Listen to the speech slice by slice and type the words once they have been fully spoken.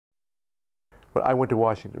But I went to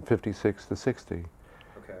Washington 56 to 60.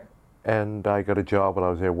 Okay. And I got a job while I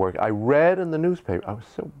was there working. I read in the newspaper. I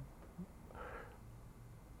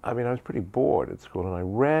was pretty bored at school, and I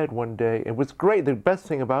read one day. It was great. The best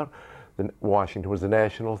thing about Washington was the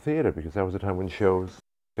National Theater, because that was the time when shows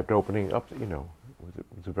kept opening up. You know, it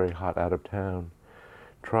was a very hot out-of-town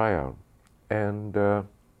tryout. And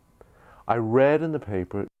I read in the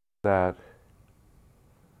paper that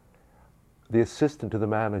the assistant to the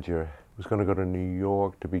manager was going to go to New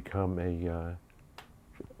York to become an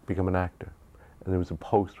actor, and there was a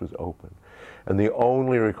post was open, and the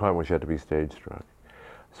only requirement was you had to be stage struck.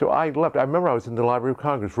 So I left. I remember I was in the Library of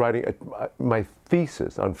Congress writing my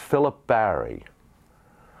thesis on Philip Barry,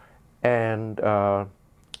 and I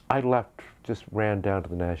left, just ran down to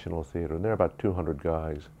the National Theater, and there were about 200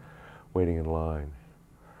 guys waiting in line,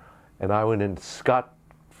 and I went in. Scott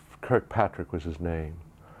Kirkpatrick was his name.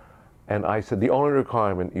 And I said, the only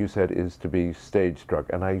requirement, you said, is to be stage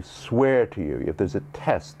struck. And I swear to you, if there's a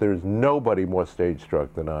test, there's nobody more stage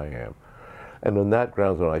struck than I am. And on that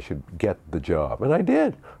grounds, I should get the job. And I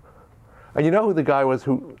did. And you know who the guy was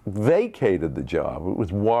who vacated the job? It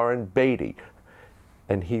was Warren Beatty.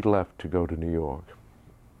 And he left to go to New York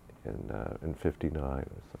in 59 or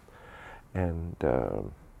something.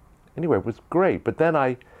 And anyway, it was great. But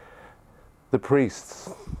then the priests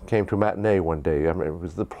came to a matinee one day. I mean, it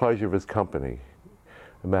was the pleasure of his company,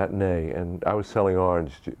 a matinee, and I was selling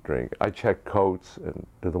orange drink. I checked coats and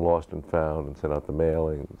did the lost and found and sent out the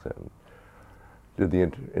mailings and did the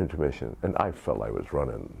intermission. And I felt I was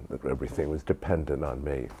running, that everything was dependent on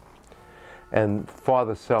me. And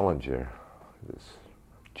Father Selinger, this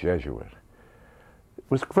Jesuit,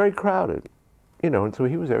 was very crowded, you know, and so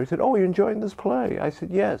he was there. He said, "Oh, you're enjoying this play?" I said,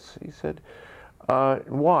 "Yes." He said,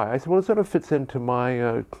 "Why?" I said, "Well, it sort of fits into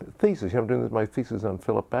my thesis. I'm doing my thesis on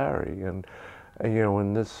Philip Barry, and you know,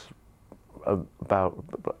 and this about,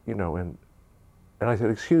 you know, and I said,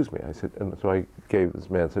 "Excuse me." I said, and so I gave this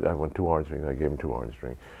man, said, "I want 2 orange drinks." I gave him 2 orange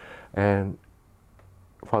drinks, and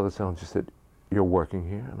Father Salinger said, "You're working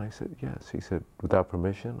here?" And I said, "Yes." He said, "Without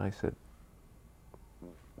permission?" I said,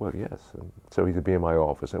 "Well, yes." And so he said, "Be in my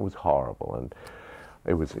office." And it was horrible, and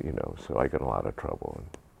it was, you know, so I got in a lot of trouble.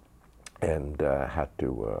 And had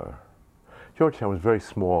to, Georgetown was very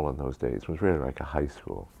small in those days. It was really like a high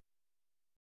school.